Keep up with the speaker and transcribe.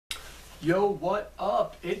Yo, what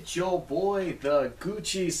up? It's your boy, the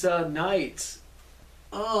Gucci Knight.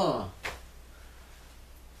 I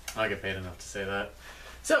get paid enough to say that.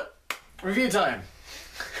 So, review time.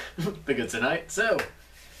 The good tonight. So,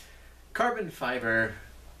 carbon fiber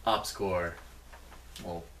OpsCore.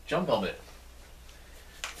 Well, jump helmet.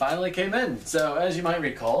 Finally came in. So, as you might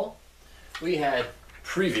recall, we had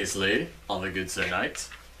previously on the good Night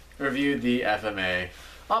reviewed the FMA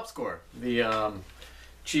OpsCore, the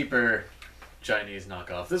cheaper Chinese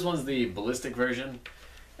knockoff. This one's the ballistic version,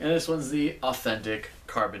 and this one's the authentic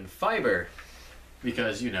carbon fiber,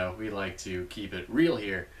 because, you know, we like to keep it real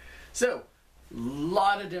here. So,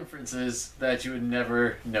 lot of differences that you would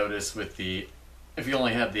never notice with the, if you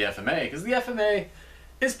only have the FMA, because the FMA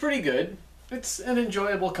is pretty good. It's an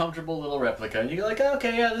enjoyable, comfortable little replica, and you're like, oh,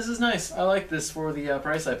 okay, yeah, this is nice. I like this for the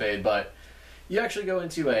price I paid, but you actually go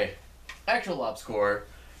into a actual OpsCore,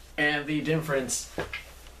 and the difference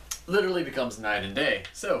literally becomes night and day.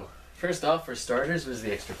 So, first off, for starters, was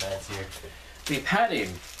the extra pads here. The padding,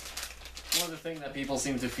 one of the things that people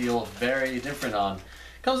seem to feel very different on.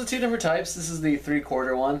 Comes with two different types. This is the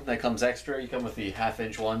 3/4 one that comes extra. You come with the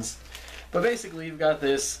 1/2-inch ones. But basically, you've got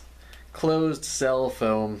this closed cell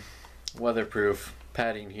foam weatherproof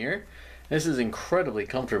padding here. This is incredibly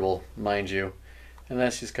comfortable, mind you. And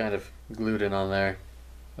that's just kind of glued in on there,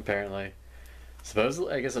 apparently.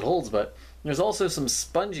 Supposedly, I guess it holds, but there's also some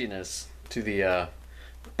sponginess to the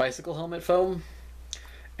bicycle helmet foam.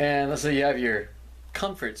 And let's say you have your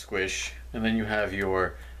comfort squish, and then you have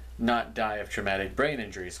your not die of traumatic brain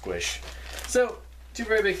injury squish. So, two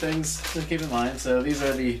very big things to keep in mind. So these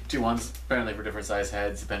are the two ones, apparently for different size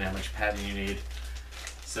heads, depending on how much padding you need.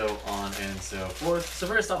 So on and so forth. So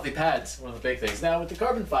first off, the pads, one of the big things. Now with the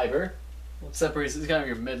carbon fiber, what separates is kind of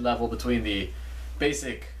your mid-level between the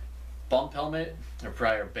basic bump helmet, or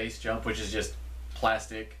prior base jump, which is just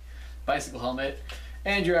plastic bicycle helmet,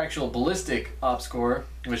 and your actual ballistic OpsCore,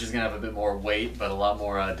 which is going to have a bit more weight, but a lot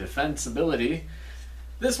more defensibility.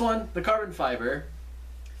 This one, the carbon fiber,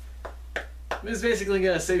 is basically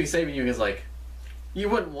going to be saving you, because like, you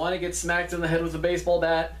wouldn't want to get smacked in the head with a baseball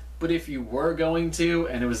bat, but if you were going to,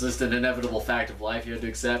 and it was just an inevitable fact of life you had to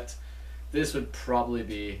accept, this would probably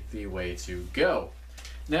be the way to go.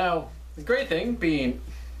 Now, the great thing being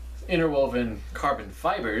interwoven carbon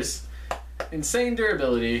fibers, insane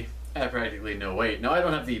durability at practically no weight. Now, I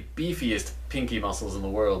don't have the beefiest pinky muscles in the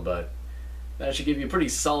world, but that should give you a pretty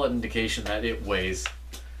solid indication that it weighs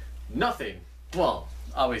nothing. Well,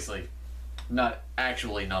 obviously, not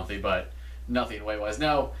actually nothing, but nothing weight-wise.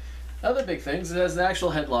 Now, other big things, it has the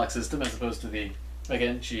actual headlock system as opposed to the,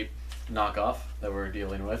 again, cheap knockoff that we're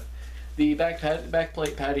dealing with. The back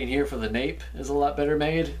plate padding here for the nape is a lot better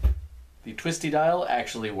made. The twisty dial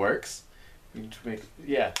actually works.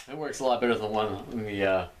 Yeah, it works a lot better than the one in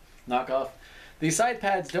the knockoff. The side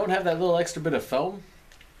pads don't have that little extra bit of foam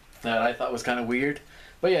that I thought was kind of weird.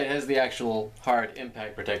 But yeah, it has the actual hard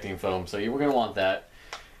impact protecting foam, so you were going to want that.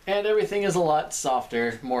 And everything is a lot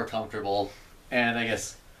softer, more comfortable, and I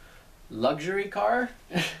guess luxury car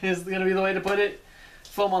is going to be the way to put it.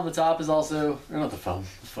 Foam on the top is also, or not the foam,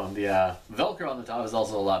 the Velcro on the top is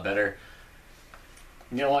also a lot better.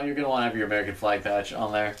 You know what, you're going to want to have your American flag patch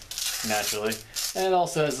on there, naturally. And it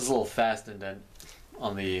also has this little fast indent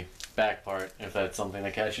on the back part, if that's something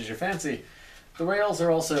that catches your fancy. The rails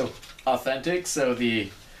are also authentic, so the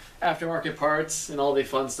aftermarket parts and all the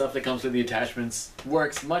fun stuff that comes with the attachments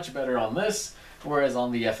works much better on this, whereas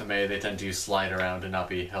on the FMA they tend to slide around and not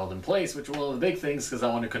be held in place, which is one of the big things, because I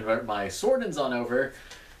want to convert my Swordens on over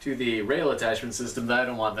to the rail attachment system that I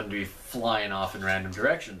don't want them to be flying off in random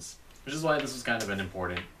directions, which is why this was kind of an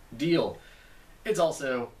important deal. It's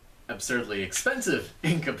also absurdly expensive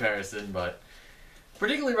in comparison, but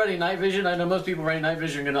particularly running night vision, I know most people running night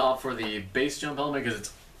vision are going to opt for the base jump helmet because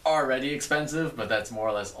it's already expensive, but that's more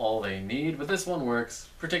or less all they need. But this one works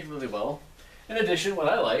particularly well. In addition, what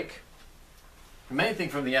I like, the main thing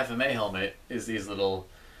from the FMA helmet is these little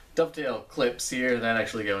dovetail clips here that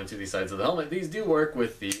actually go into the sides of the helmet. These do work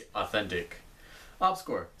with the authentic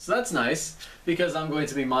OpsCore. So that's nice, because I'm going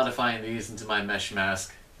to be modifying these into my mesh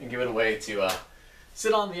mask and give it a way to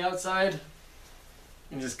sit on the outside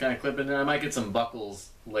and just kind of clip in there. I might get some buckles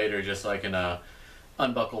later just so I can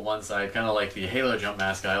unbuckle one side, kind of like the Halo Jump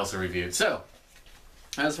mask I also reviewed. So,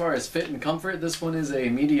 as far as fit and comfort, this one is a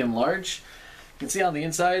medium large. You can see on the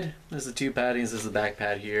inside, there's the two paddings, there's the back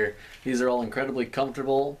pad here. These are all incredibly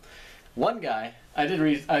comfortable. One guy, I did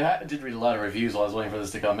read a lot of reviews while I was waiting for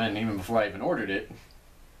this to come in, even before I even ordered it.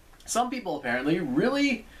 Some people apparently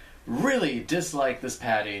really dislike this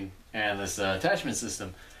padding and this attachment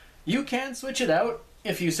system. You can switch it out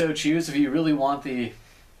if you so choose, if you really want the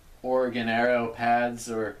Oregon Arrow pads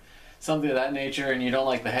or something of that nature, and you don't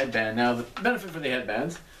like the headband. Now, the benefit for the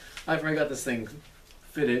headband, I've already got this thing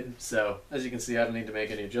fitted, so as you can see, I don't need to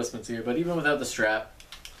make any adjustments here, but even without the strap,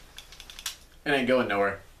 it ain't going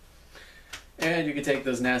nowhere. And you can take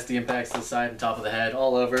those nasty impacts to the side and top of the head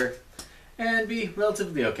all over and be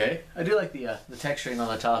relatively okay. I do like the texturing on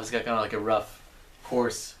the top. It's got kind of like a rough,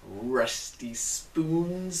 coarse, rusty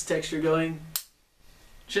spoons texture going.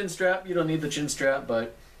 Chin strap, you don't need the chin strap,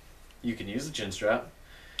 but you can use the chin strap.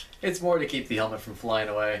 It's more to keep the helmet from flying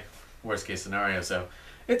away, worst case scenario. So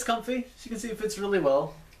it's comfy, as you can see it fits really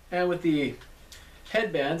well. And with the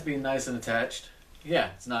headband being nice and attached, yeah,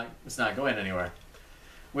 it's not going anywhere.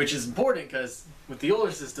 Which is important because with the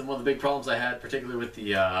older system, one of the big problems I had, particularly with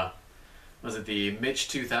the, was it the Mitch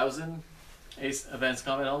 2000 Ace Advanced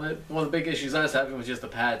Combat Helmet? One of the big issues I was having was just the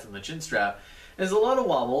pads and the chin strap. There's a lot of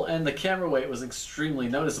wobble, and the camera weight was extremely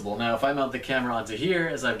noticeable. Now, if I mount the camera onto here,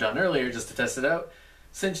 as I've done earlier, just to test it out,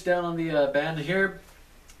 cinch down on the band here,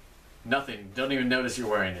 nothing. Don't even notice you're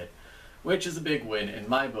wearing it. Which is a big win in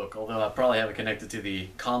my book, although I'll probably have it connected to the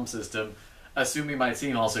comm system, assuming my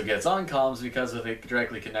team also gets on comms, because with it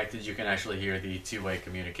directly connected, you can actually hear the two-way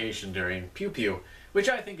communication during pew-pew, which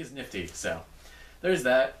I think is nifty, so there's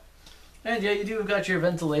that. And yeah, you do have got your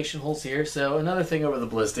ventilation holes here, so another thing over the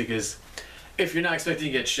ballistic is, if you're not expecting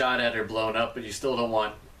to get shot at or blown up, but you still don't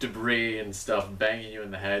want debris and stuff banging you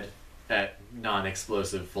in the head at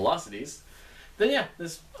non-explosive velocities, then yeah,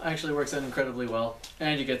 this actually works out incredibly well,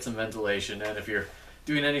 and you get some ventilation, and if you're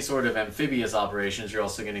doing any sort of amphibious operations, you're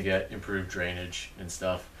also going to get improved drainage and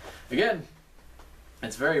stuff. Again,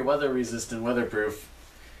 it's very weather resistant, weatherproof.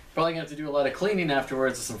 Probably going to have to do a lot of cleaning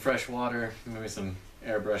afterwards with some fresh water, maybe some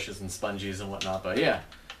airbrushes and sponges and whatnot, but yeah,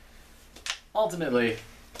 ultimately,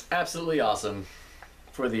 absolutely awesome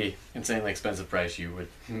for the insanely expensive price you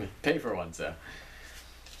would pay for one. So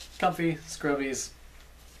comfy, scrubbies,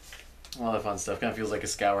 all that fun stuff. Kind of feels like a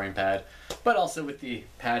scouring pad, but also with the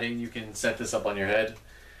padding, you can set this up on your head,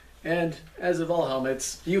 and as with all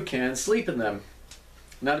helmets, you can sleep in them.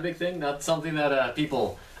 Not a big thing, not something that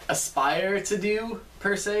people aspire to do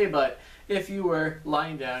per se, but if you were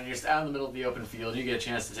lying down, you're just out in the middle of the open field, you get a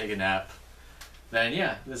chance to take a nap, then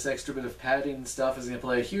yeah, this extra bit of padding and stuff is going to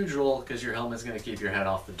play a huge role because your helmet's going to keep your head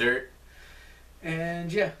off the dirt.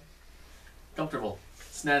 And yeah, comfortable,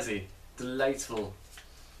 snazzy, delightful.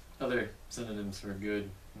 Other synonyms for good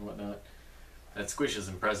and whatnot. That squish is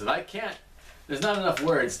impressive. There's not enough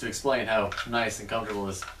words to explain how nice and comfortable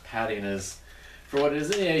this padding is for what it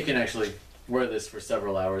is. And yeah, you can actually wear this for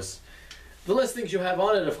several hours. The less things you have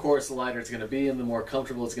on it, of course, the lighter it's going to be and the more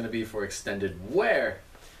comfortable it's going to be for extended wear.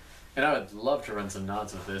 And I would love to run some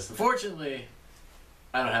knots with this. Unfortunately,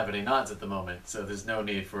 I don't have any knots at the moment, so there's no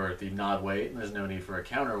need for the nod weight, and there's no need for a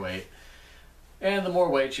counterweight. And the more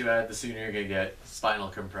weight you add, the sooner you're going to get spinal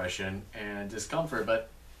compression and discomfort. But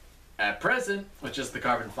at present, with just the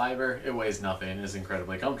carbon fiber, it weighs nothing and is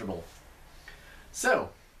incredibly comfortable. So,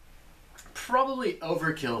 probably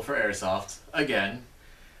overkill for airsoft, again.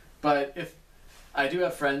 But if I do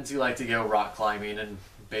have friends who like to go rock climbing and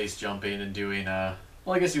base jumping and doing, well,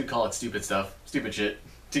 I guess you would call it stupid stuff, stupid shit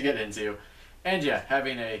to get into. And yeah,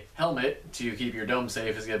 having a helmet to keep your dome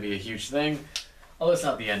safe is going to be a huge thing. Although it's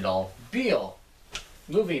not the end-all be-all.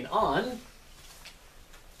 Moving on,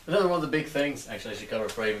 another one of the big things, actually I should cover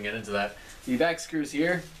before I even get into that, the back screws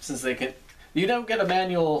here, since they can, you don't get a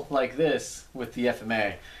manual like this with the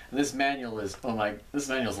FMA. And this manual is, this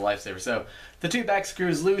manual is a lifesaver. So the two back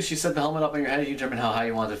screws loose, you set the helmet up on your head, you determine how high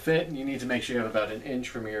you want it to fit, and you need to make sure you have about an inch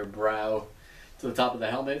from your brow to the top of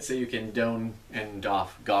the helmet so you can don and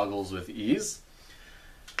doff goggles with ease.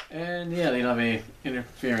 And yeah, they don't have any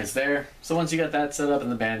interference there. So once you got that set up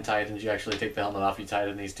and the band tightens, you actually take the helmet off, you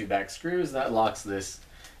tighten these two back screws, that locks this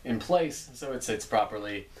in place so it sits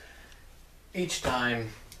properly each time,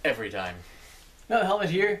 every time. Now the helmet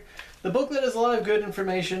here, the booklet has a lot of good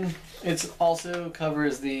information. It also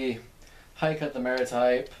covers the high cut, the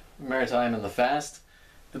maritime, and the fast.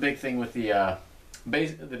 The big thing with the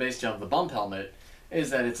base jump, the bump helmet, is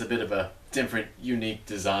that it's a bit of a different, unique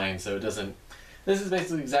design, so it doesn't. This is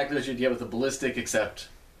basically exactly what you'd get with a ballistic, except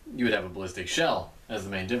you would have a ballistic shell as the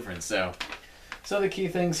main difference. So the key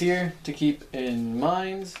things here to keep in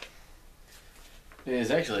mind is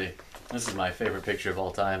actually, this is my favorite picture of all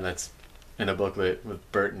time that's in a booklet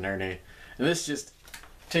with Bert and Ernie. And this just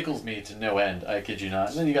tickles me to no end, I kid you not.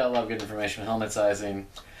 And then you got a lot of good information, helmet sizing,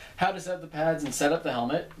 how to set the pads and set up the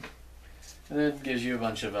helmet. And then it gives you a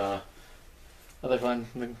bunch of other fun,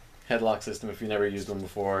 the headlock system if you've never used one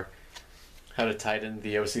before. How to tighten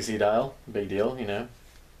the OCC dial, big deal, you know,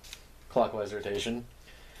 clockwise rotation.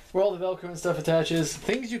 where all the Velcro and stuff attaches.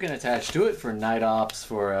 Things you can attach to it for night ops,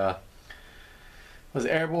 for was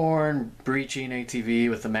airborne, breaching ATV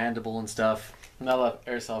with the mandible and stuff. Not a lot of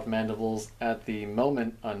airsoft mandibles at the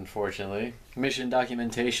moment, unfortunately. Mission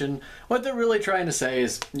documentation. What they're really trying to say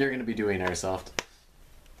is you're going to be doing airsoft.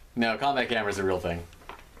 No, combat camera's a real thing.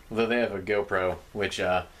 Although they have a GoPro, which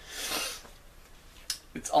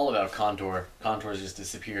it's all about Contour. Contour is just a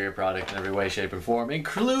superior product in every way, shape, and form,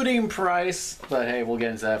 including price. But hey, we'll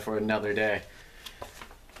get into that for another day.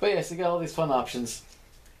 But yes, you got all these fun options.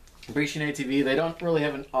 Breaching ATV, they don't really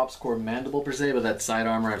have an ops core mandible per se, but that side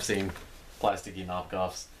armor I've seen plasticky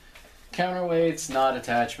knockoffs. Counterweights, knot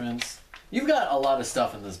attachments. You've got a lot of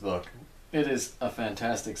stuff in this book. It is a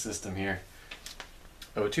fantastic system here.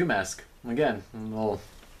 O2 mask. Again, a little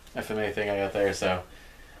FMA thing I got there, so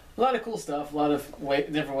a lot of cool stuff, a lot of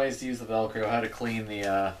different ways to use the Velcro, how to clean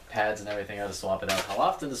the pads and everything, how to swap it out, how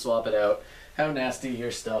often to swap it out, how nasty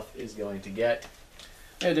your stuff is going to get.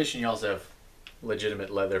 In addition, you also have legitimate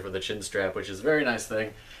leather for the chin strap, which is a very nice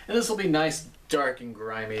thing. And this will be nice, dark, and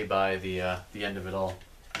grimy by the end of it all,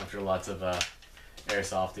 after lots of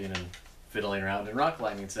airsofting and fiddling around and rock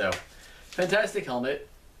climbing. So, fantastic helmet.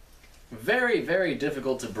 Very, very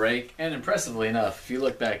difficult to break, and impressively enough, if you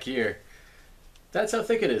look back here, that's how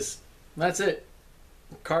thick it is. That's it.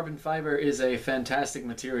 Carbon fiber is a fantastic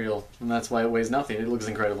material, and that's why it weighs nothing. It looks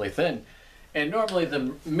incredibly thin. And normally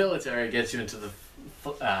the military gets you into the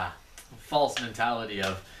false mentality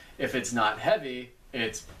of if it's not heavy,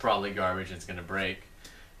 it's probably garbage, it's going to break,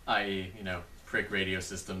 i.e., you know, prick radio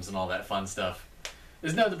systems and all that fun stuff.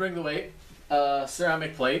 There's nothing to bring the weight.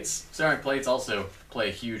 Ceramic plates. Ceramic plates also play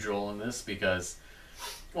a huge role in this because,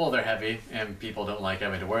 well, they're heavy and people don't like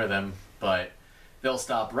having to wear them, but they'll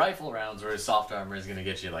stop rifle rounds, whereas soft armor is going to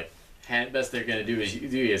get you, like, best they're going to do is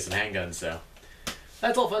do you some handguns, so.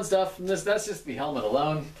 That's all fun stuff. And that's just the helmet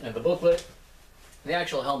alone and the booklet. The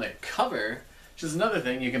actual helmet cover, which is another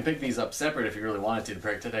thing, you can pick these up separate if you really wanted to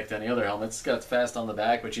protect any other helmets. It's got fast on the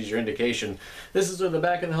back, which is your indication. This is where the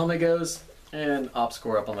back of the helmet goes, and ops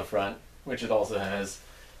core up on the front, which it also has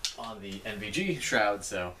on the NVG shroud,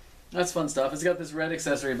 so that's fun stuff. It's got this red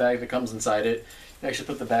accessory bag that comes inside it. You actually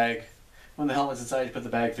put the bag, when the helmet's inside, you put the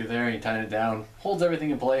bag through there and you tighten it down. Holds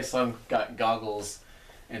everything in place, so I've got goggles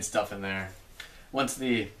and stuff in there. Once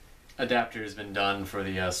the adapter has been done for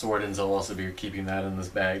the sword ends, I'll also be keeping that in this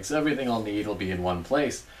bag. So everything I'll need will be in one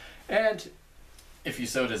place. And if you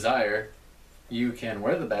so desire, you can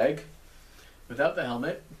wear the bag without the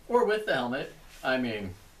helmet or with the helmet. I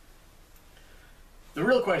mean, the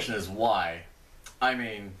real question is why? I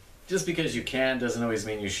mean, just because you can doesn't always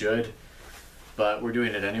mean you should, but we're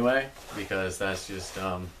doing it anyway because that's just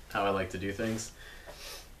how I like to do things.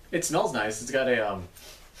 It smells nice. It's got a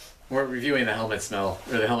we're reviewing the helmet smell,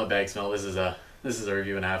 or the helmet bag smell. This is a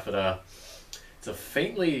review and a half, but it's a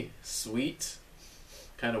faintly sweet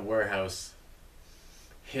kind of warehouse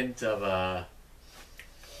hint of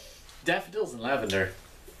daffodils and lavender.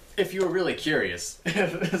 If you were really curious,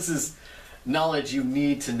 this is knowledge you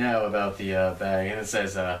need to know about the bag, and it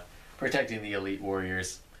says protecting the elite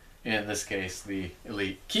warriors. In this case, the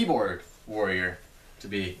elite keyboard warrior, to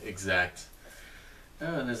be exact.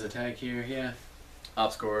 Oh, and there's a tag here, yeah.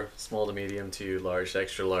 Ops core, small to medium to large to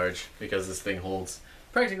extra large, because this thing holds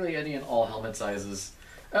practically any and all helmet sizes.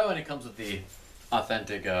 Oh, and it comes with the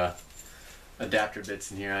authentic adapter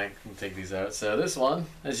bits in here. I can take these out. So this one,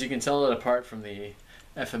 as you can tell it apart from the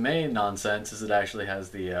FMA nonsense, is it actually has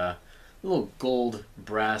the little gold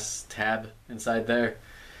brass tab inside there.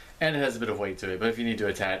 And it has a bit of weight to it, but if you need to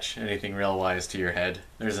attach anything rail-wise to your head,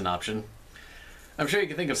 there's an option. I'm sure you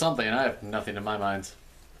can think of something, and I have nothing in my mind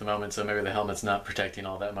at the moment, so maybe the helmet's not protecting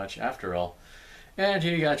all that much after all. And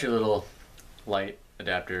here you got your little light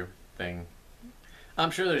adapter thing.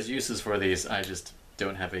 I'm sure there's uses for these, I just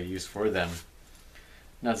don't have a use for them.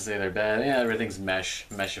 Not to say they're bad, yeah, everything's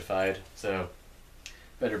meshified, so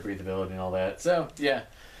better breathability and all that. So, yeah,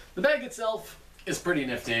 the bag itself is pretty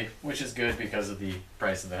nifty, which is good because of the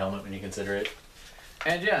price of the helmet when you consider it.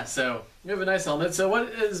 And yeah, so you have a nice helmet. So what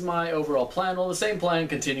is my overall plan? Well, the same plan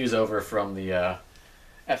continues over from the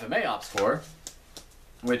FMA Ops Core,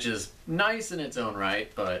 which is nice in its own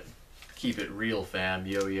right, but keep it real, fam.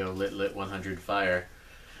 Yo, lit 100 fire.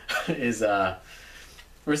 Is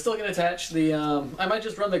we're still gonna attach the I might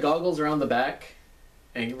just run the goggles around the back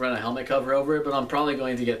and run a helmet cover over it, but I'm probably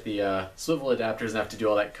going to get the swivel adapters and have to do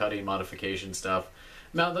all that cutting modification stuff.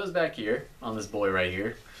 Mount those back here on this boy right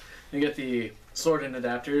here. You get the sword end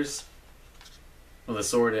adapters. Well, the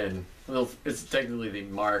sword end, well, it's technically the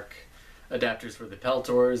mark adapters for the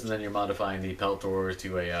Peltors, and then you're modifying the Peltor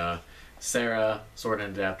to a Sarah sword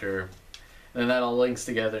end adapter. And then that all links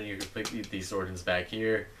together, and you can put these swordings back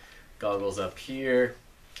here, goggles up here,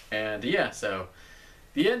 and yeah, so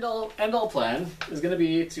the end all plan is going to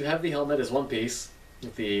be to have the helmet as one piece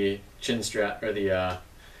with the chin strap, or the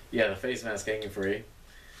face mask hanging free.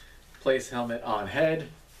 Place helmet on head,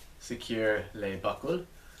 secure les buckle,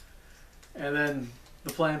 and then the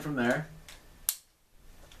plan from there.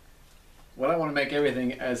 What I want to make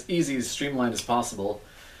everything as easy as streamlined as possible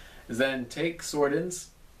is then take swordings,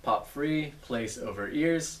 pop free, place over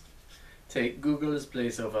ears, take googles,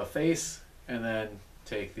 place over face, and then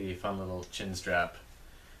take the fun little chin strap,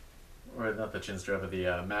 or not the chin strap, but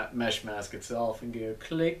the mesh mask itself, and go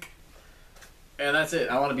click. And that's it.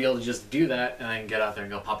 I want to be able to just do that, and then get out there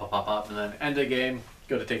and go pop, pop, pop, pop, and then end a game,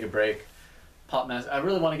 go to take a break, pop mask. I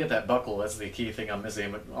really want to get that buckle. That's the key thing I'm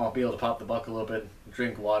missing. But I'll be able to pop the buckle open,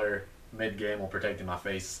 drink water mid-game while protecting my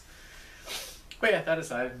face. But yeah, that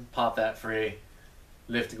aside, pop that free,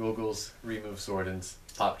 lift googles, remove swordings,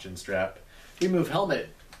 pop chin strap, remove helmet,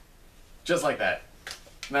 just like that.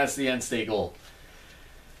 And that's the end state goal.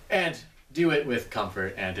 And do it with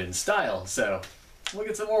comfort and in style. So we'll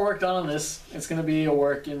get some more work done on this. It's going to be a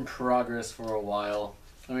work in progress for a while.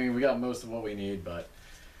 I mean, we got most of what we need, but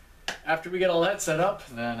after we get all that set up,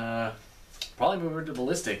 then probably move over to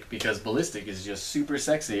ballistic, because ballistic is just super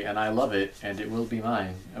sexy and I love it, and it will be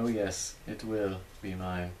mine. Oh yes, it will be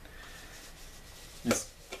mine. This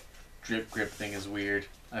drip grip thing is weird.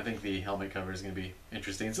 I think the helmet cover is going to be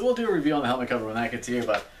interesting, so we'll do a review on the helmet cover when that gets here.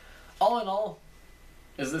 But all in all,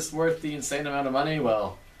 is this worth the insane amount of money?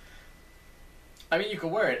 Well, I mean, you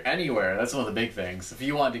can wear it anywhere. That's one of the big things. If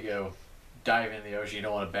you want to go dive in the ocean, you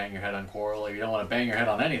don't want to bang your head on coral, or you don't want to bang your head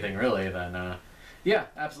on anything really, then yeah,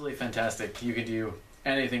 absolutely fantastic. You can do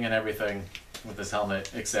anything and everything with this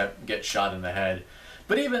helmet except get shot in the head.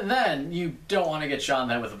 But even then, you don't want to get shot in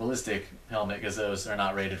the head with a ballistic helmet, because those are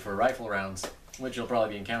not rated for rifle rounds, which you'll probably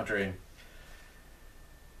be encountering.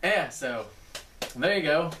 Yeah, so there you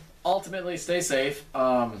go. Ultimately, stay safe.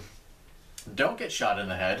 Don't get shot in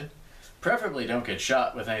the head. Preferably don't get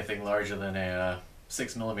shot with anything larger than a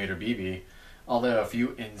 6mm BB. Although if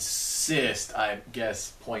you insist, I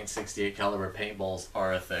guess .68 caliber paintballs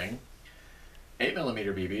are a thing.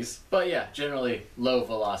 8mm BBs. But yeah, generally low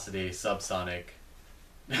velocity, subsonic,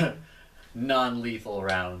 non-lethal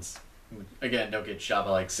rounds. Again, don't get shot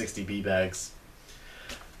by like 60 B-bags.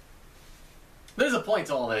 There's a point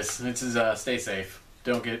to all this. This is stay safe.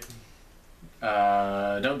 Don't get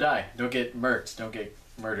don't die. Don't get murked. Don't get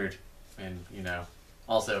murdered. And, you know,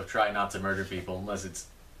 also try not to murder people unless it's,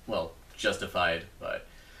 well, justified. But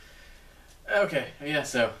okay, yeah,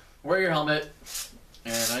 so wear your helmet.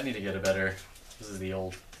 And I need to get a better, this is the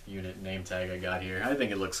old unit name tag I got here. I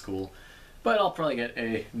think it looks cool, but I'll probably get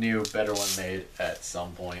a new, better one made at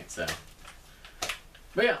some point. So,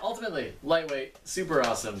 but yeah, ultimately lightweight, super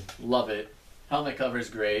awesome, love it. Helmet cover's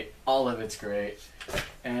great, all of it's great,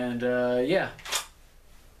 and yeah,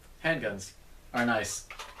 handguns are nice.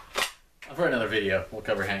 For another video, we'll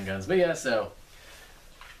cover handguns. But yeah, so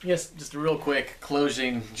yes, just a real quick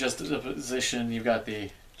closing juxtaposition. You've got the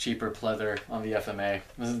cheaper pleather on the FMA.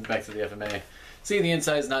 This is back to the FMA. See, the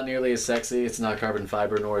inside is not nearly as sexy. It's not carbon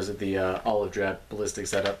fiber, nor is it the olive drab ballistic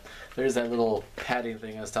setup. There's that little padding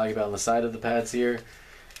thing I was talking about on the side of the pads here.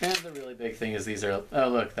 And the really big thing is these are, oh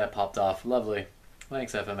look, that popped off. Lovely.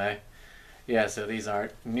 Thanks, FMA. Yeah, so these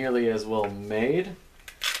aren't nearly as well made,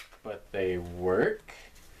 but they work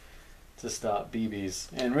to stop BBs.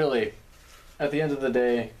 And really, at the end of the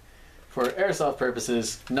day, for airsoft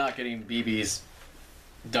purposes, not getting BBs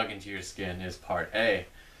dug into your skin is part A.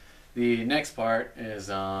 The next part is,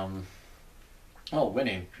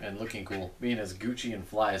 winning and looking cool. Being as Gucci and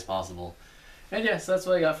fly as possible. And yes, that's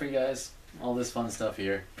what I got for you guys. All this fun stuff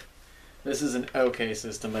here. This is an okay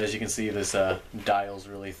system, but as you can see, this dial's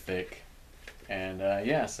really thick. And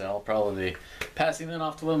yeah, so I'll probably be passing that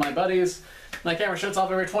off to one of my buddies. My camera shuts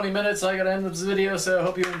off every 20 minutes, so I gotta end this video, so I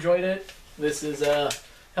hope you enjoyed it. This is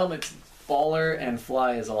helmet baller and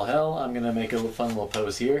fly as all hell. I'm gonna make a fun little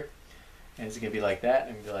pose here. And it's gonna be like that,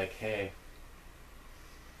 and be like, hey,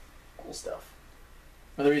 cool stuff.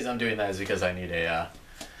 Well, the reason I'm doing that is because I need a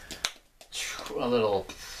little,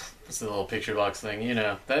 it's a little picture box thing, you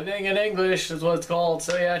know. That thing in English is what it's called.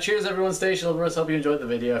 So yeah, cheers everyone, stay chill. Hope you enjoyed the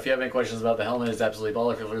video. If you have any questions about the helmet, it's absolutely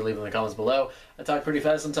baller. Feel free to leave them in the comments below. I talk pretty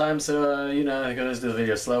fast sometimes, so you know, I'm gonna do the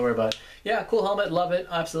video slower, but yeah, cool helmet, love it,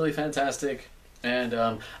 absolutely fantastic. And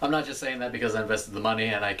I'm not just saying that because I invested the money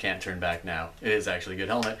and I can't turn back now. It is actually a good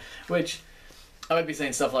helmet, which I would be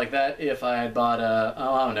saying stuff like that if I had bought a,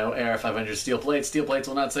 oh, I don't know, AR500 steel plates. Steel plates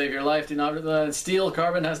will not save your life. Do not, steel,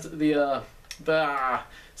 carbon has to, the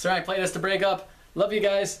ceramic plate has to break up Love you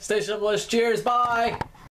guys. Stay shimless. Cheers. Bye.